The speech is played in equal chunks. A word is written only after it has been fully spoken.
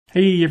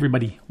Hey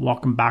everybody,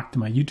 welcome back to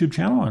my YouTube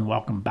channel and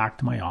welcome back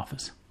to my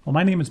office. Well,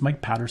 my name is Mike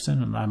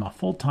Patterson and I'm a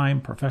full-time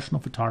professional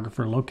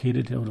photographer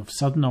located out of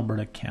Southern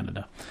Alberta,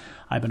 Canada.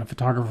 I've been a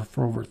photographer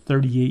for over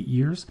 38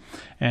 years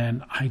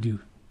and I do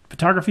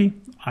photography.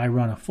 I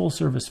run a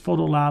full-service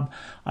photo lab.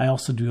 I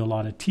also do a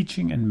lot of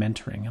teaching and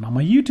mentoring. And on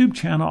my YouTube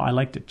channel, I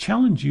like to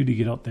challenge you to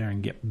get out there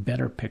and get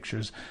better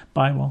pictures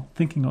by, well,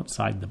 thinking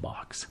outside the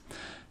box.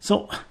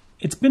 So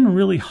it's been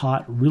really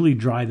hot, really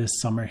dry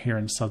this summer here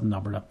in Southern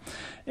Alberta.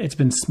 It's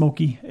been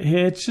smoky.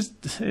 It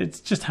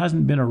just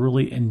hasn't been a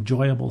really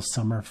enjoyable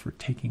summer for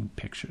taking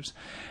pictures.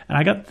 And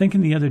I got thinking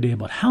the other day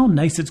about how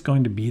nice it's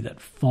going to be that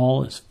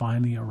fall is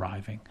finally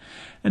arriving.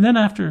 And then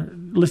after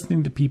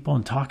listening to people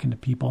and talking to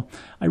people,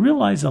 I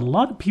realized that a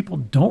lot of people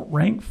don't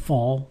rank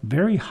fall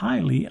very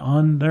highly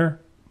on their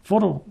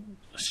photo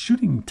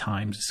shooting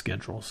times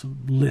schedules,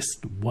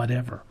 list,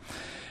 whatever.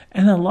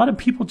 And a lot of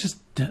people just,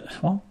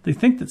 well, they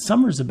think that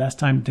summer is the best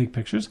time to take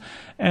pictures,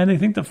 and they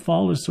think that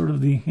fall is sort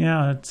of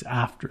it's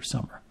after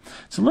summer.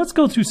 So let's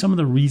go through some of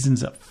the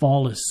reasons that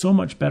fall is so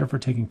much better for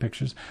taking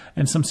pictures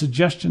and some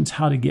suggestions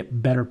how to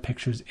get better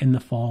pictures in the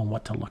fall and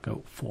what to look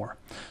out for.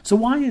 So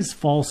why is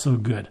fall so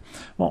good?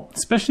 Well,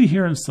 especially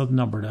here in Southern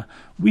Alberta,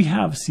 we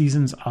have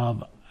seasons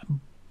of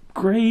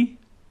gray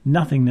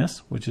nothingness,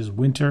 which is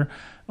winter,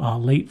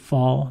 late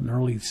fall and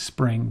early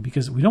spring,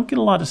 because we don't get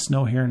a lot of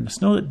snow here, and the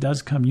snow that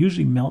does come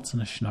usually melts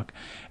in a schnook,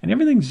 and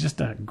everything's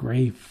just a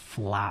gray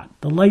flat.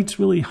 The light's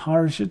really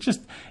harsh.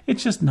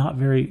 It's just not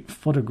very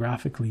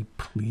photographically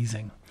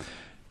pleasing.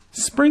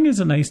 Spring is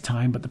a nice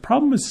time, but the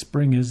problem with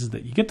spring is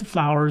that you get the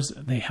flowers,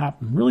 they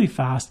happen really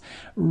fast.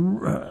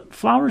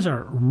 Flowers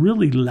are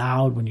really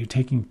loud when you're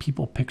taking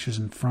people pictures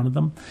in front of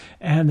them,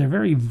 and they're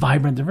very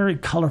vibrant, they're very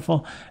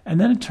colorful, and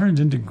then it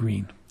turns into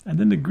green. And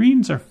then the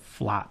greens are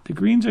flat. The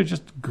greens are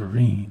just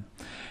green.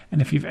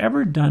 And if you've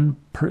ever done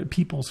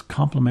people's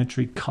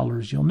complementary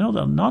colors, you'll know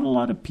that not a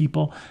lot of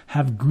people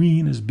have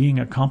green as being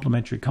a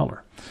complementary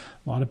color.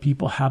 A lot of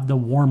people have the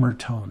warmer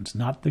tones,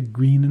 not the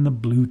green and the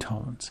blue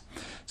tones.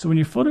 So when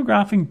you're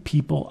photographing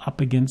people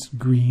up against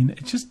green,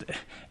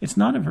 it's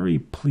not a very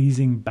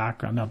pleasing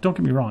background. Now, don't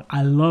get me wrong,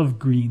 I love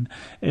green.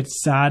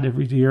 It's sad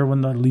every year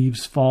when the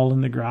leaves fall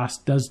and the grass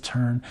does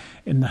turn,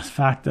 in the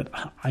fact that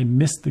I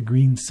miss the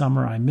green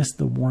summer, I miss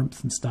the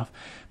warmth and stuff.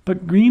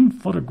 But green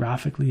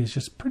photographically is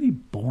just pretty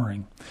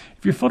boring.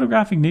 If you're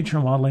photographing nature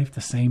and wildlife,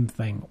 the same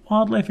thing.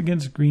 Wildlife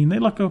against green, they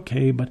look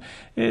okay, but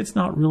it's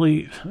not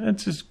really,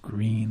 it's just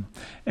green.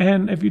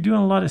 And if you're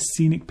doing a lot of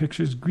scenic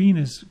pictures, green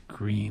is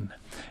green.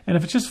 And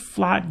if it's just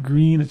flat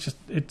green,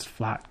 it's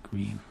flat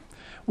green.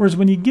 Whereas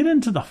when you get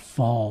into the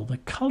fall, the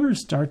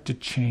colors start to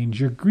change.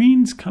 Your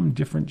greens come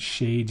different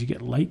shades. You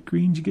get light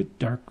greens, you get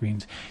dark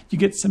greens. You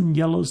get some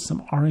yellows,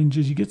 some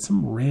oranges, you get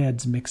some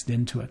reds mixed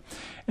into it.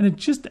 And it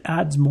just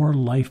adds more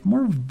life,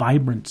 more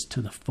vibrance to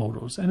the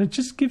photos. And it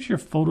just gives your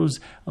photos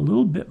a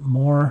little bit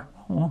more,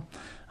 well,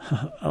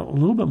 a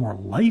little bit more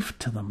life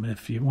to them,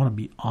 if you want to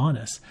be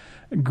honest.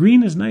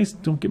 Green is nice,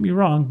 don't get me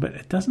wrong, but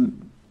it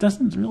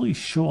doesn't really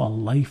show a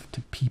life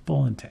to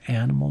people and to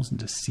animals and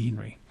to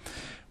scenery.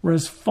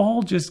 Whereas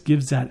fall just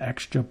gives that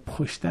extra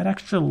push, that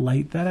extra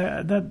light,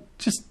 that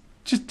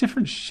just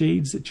different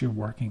shades that you're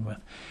working with.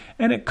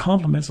 And it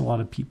complements a lot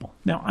of people.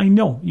 Now, I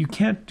know you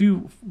can't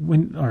do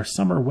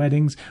summer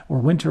weddings or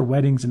winter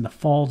weddings in the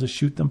fall to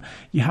shoot them.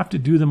 You have to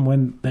do them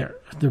when they're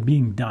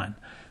being done.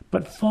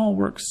 But fall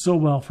works so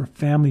well for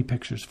family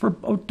pictures, for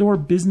outdoor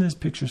business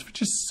pictures, for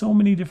just so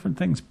many different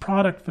things.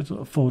 Product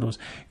photos,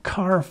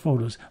 car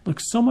photos look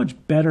so much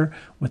better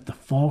with the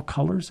fall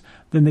colors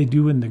than they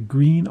do in the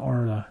green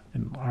or,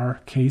 in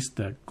our case,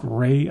 the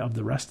gray of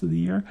the rest of the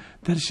year.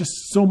 That is just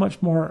so much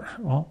more,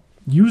 well,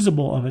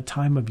 usable of a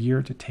time of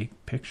year to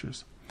take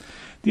pictures.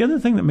 The other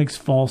thing that makes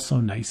fall so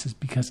nice is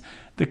because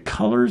the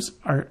colors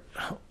are,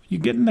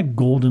 you're getting the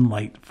golden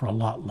light for a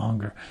lot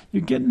longer.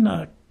 You're getting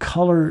a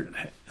colored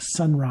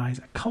sunrise,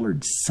 a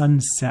colored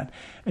sunset,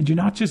 and you're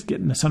not just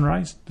getting the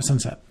sunrise, the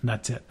sunset, and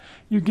that's it.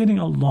 You're getting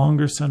a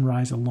longer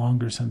sunrise, a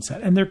longer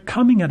sunset, and they're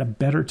coming at a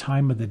better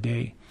time of the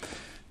day.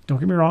 Don't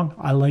get me wrong,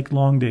 I like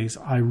long days.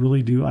 I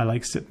really do. I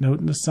like sitting out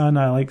in the sun.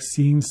 I like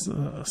seeing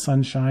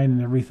sunshine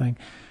and everything.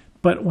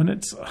 But when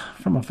it's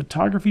from a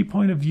photography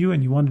point of view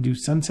and you want to do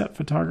sunset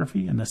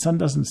photography and the sun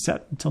doesn't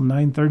set until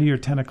 9:30 or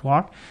 10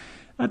 o'clock,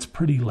 that's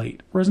pretty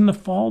late. Whereas in the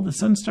fall, the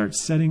sun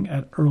starts setting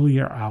at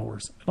earlier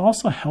hours. It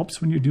also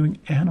helps when you're doing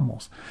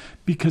animals,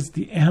 because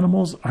the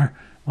animals are,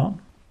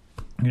 well,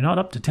 you're not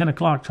up to 10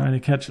 o'clock trying to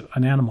catch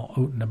an animal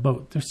out in a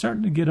boat. They're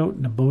starting to get out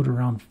in a boat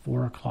around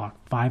 4 o'clock,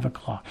 5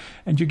 o'clock,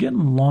 and you're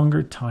getting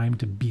longer time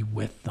to be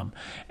with them.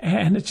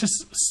 And it's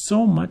just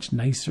so much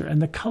nicer,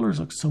 and the colors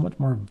look so much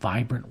more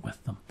vibrant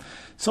with them.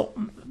 So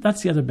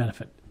that's the other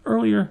benefit.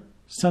 Earlier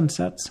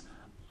sunsets,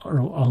 or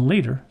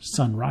later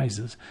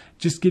sunrises,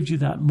 just gives you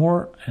that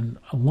more and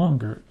a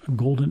longer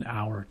golden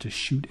hour to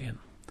shoot in.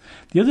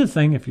 The other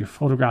thing, if you're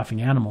photographing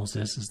animals,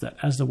 is that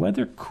as the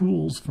weather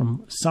cools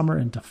from summer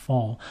into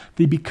fall,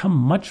 they become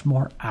much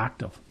more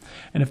active.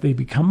 And if they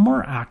become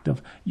more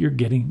active, you're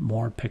getting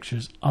more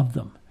pictures of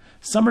them.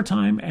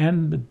 Summertime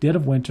and the dead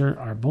of winter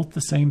are both the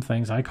same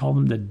things. I call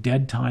them the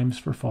dead times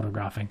for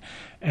photographing.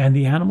 And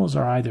the animals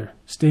are either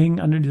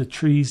staying under the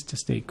trees to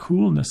stay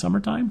cool in the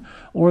summertime,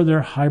 or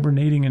they're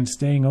hibernating and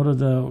staying out of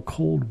the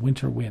cold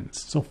winter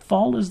winds. So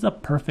fall is the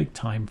perfect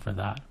time for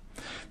that.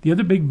 The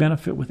other big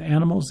benefit with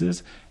animals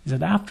is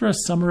that after a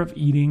summer of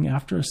eating,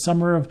 after a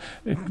summer of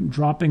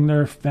dropping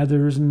their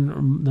feathers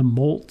and the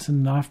molt,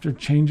 and after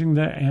changing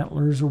their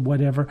antlers or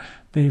whatever,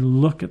 they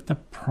look at the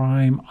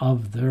prime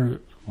of their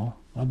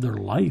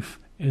life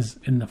is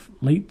in the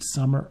late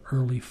summer,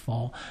 early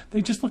fall.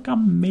 They just look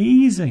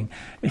amazing.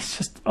 It's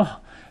just,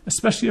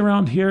 especially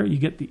around here, you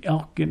get the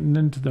elk getting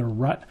into the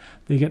rut.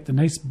 They get the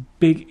nice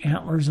big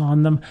antlers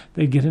on them.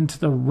 They get into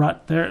the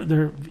rut.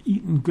 They're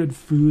eating good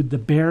food. The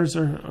bears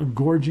are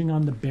gorging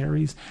on the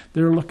berries.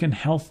 They're looking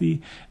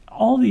healthy.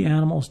 All the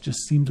animals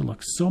just seem to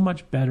look so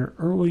much better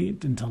early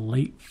into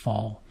late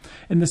fall.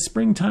 In the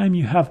springtime,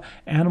 you have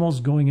animals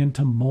going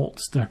into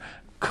molts. Their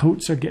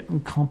coats are getting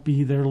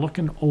clumpy. They're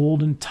looking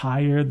old and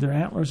tired. Their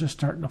antlers are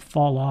starting to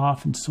fall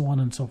off, and so on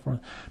and so forth.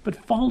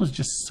 But fall is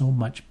just so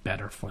much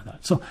better for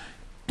that. So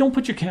don't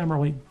put your camera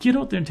away. Get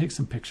out there and take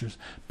some pictures.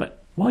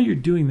 But while you're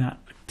doing that,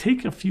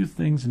 take a few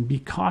things and be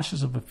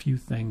cautious of a few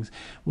things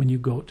when you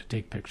go to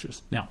take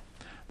pictures. Now,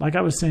 like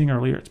I was saying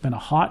earlier, it's been a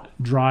hot,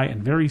 dry,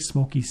 and very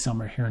smoky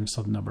summer here in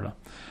southern Alberta.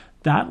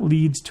 That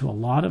leads to a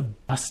lot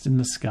of dust in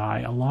the sky,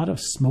 a lot of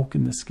smoke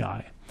in the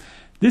sky.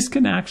 This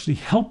can actually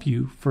help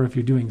you for if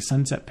you're doing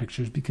sunset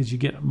pictures, because you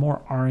get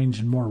more orange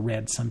and more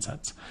red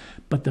sunsets.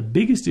 But the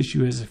biggest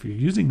issue is if you're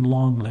using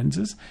long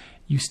lenses,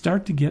 you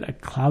start to get a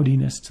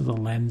cloudiness to the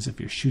lens if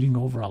you're shooting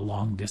over a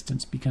long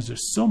distance, because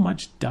there's so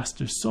much dust,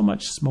 there's so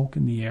much smoke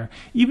in the air.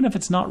 Even if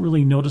it's not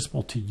really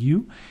noticeable to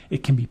you,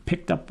 it can be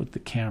picked up with the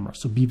camera.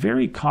 So be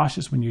very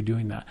cautious when you're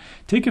doing that.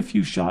 Take a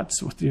few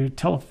shots with your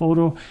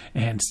telephoto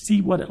and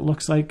see what it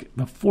looks like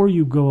before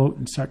you go out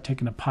and start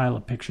taking a pile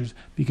of pictures,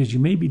 because you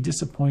may be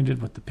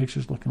disappointed with the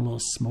pictures looking a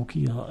little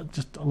smoky,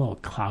 just a little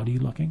cloudy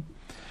looking.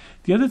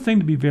 The other thing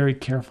to be very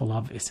careful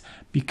of is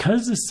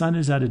because the sun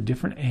is at a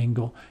different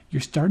angle, you're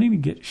starting to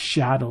get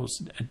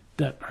shadows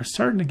that are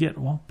starting to get,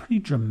 pretty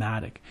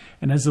dramatic.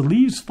 And as the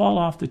leaves fall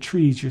off the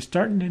trees, you're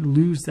starting to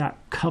lose that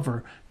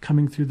cover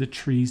coming through the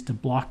trees to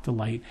block the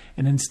light.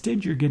 And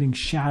instead, you're getting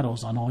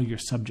shadows on all your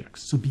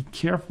subjects. So be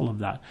careful of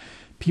that.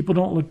 People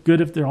don't look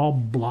good if they're all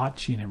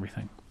blotchy and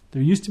everything.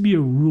 There used to be a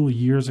rule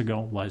years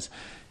ago was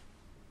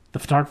the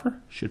photographer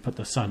should put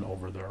the sun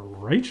over their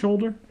right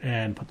shoulder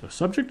and put the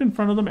subject in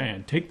front of them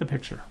and take the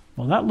picture.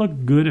 Well, that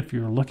looked good if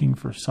you're looking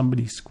for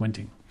somebody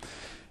squinting.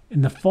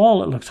 In the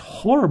fall, it looks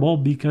horrible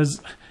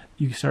because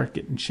you start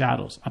getting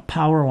shadows. A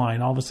power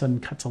line all of a sudden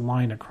cuts a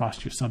line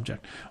across your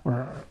subject,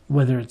 or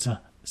whether it's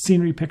a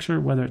scenery picture,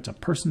 whether it's a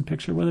person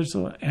picture, whether it's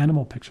an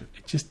animal picture.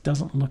 It just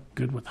doesn't look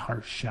good with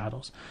harsh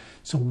shadows.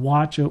 So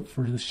watch out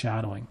for the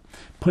shadowing.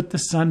 Put the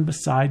sun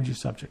beside your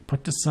subject.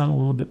 Put the sun a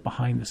little bit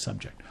behind the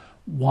subject.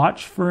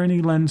 Watch for any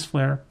lens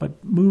flare,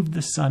 but move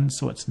the sun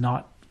so it's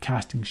not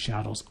casting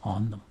shadows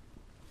on them.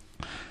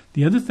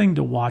 The other thing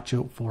to watch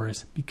out for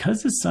is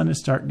because the sun is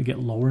starting to get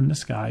lower in the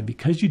sky,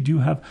 because you do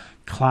have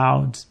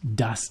clouds,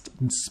 dust,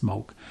 and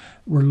smoke,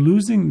 we're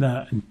losing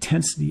the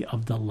intensity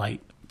of the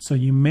light. So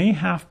you may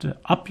have to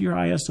up your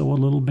ISO a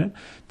little bit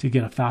to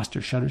get a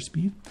faster shutter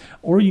speed,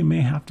 or you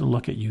may have to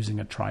look at using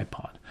a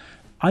tripod.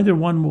 Either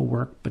one will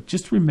work, but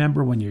just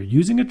remember when you're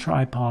using a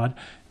tripod,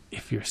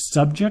 if your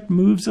subject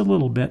moves a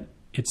little bit,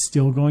 it's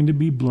still going to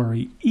be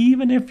blurry.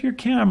 Even if your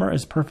camera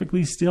is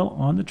perfectly still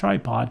on the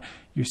tripod,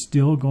 you're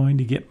still going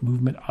to get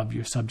movement of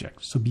your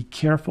subject. So be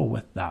careful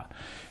with that.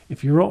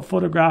 If you're out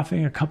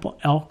photographing a couple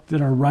elk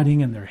that are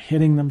rutting and they're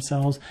hitting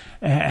themselves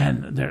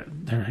and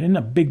they're in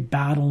a big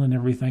battle and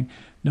everything,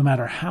 no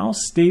matter how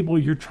stable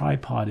your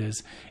tripod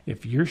is,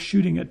 if you're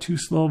shooting at too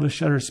slow of a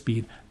shutter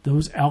speed,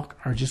 those elk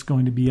are just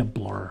going to be a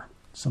blur.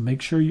 So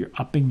make sure you're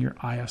upping your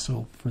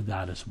ISO for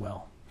that as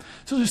well.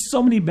 So there's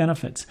so many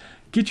benefits.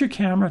 Get your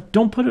camera.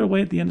 Don't put it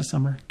away at the end of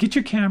summer. Get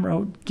your camera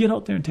out. Get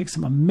out there and take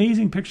some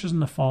amazing pictures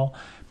in the fall.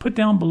 Put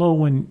down below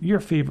when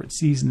your favorite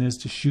season is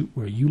to shoot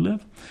where you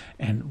live.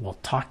 And we'll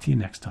talk to you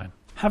next time.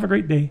 Have a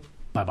great day.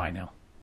 Bye-bye now.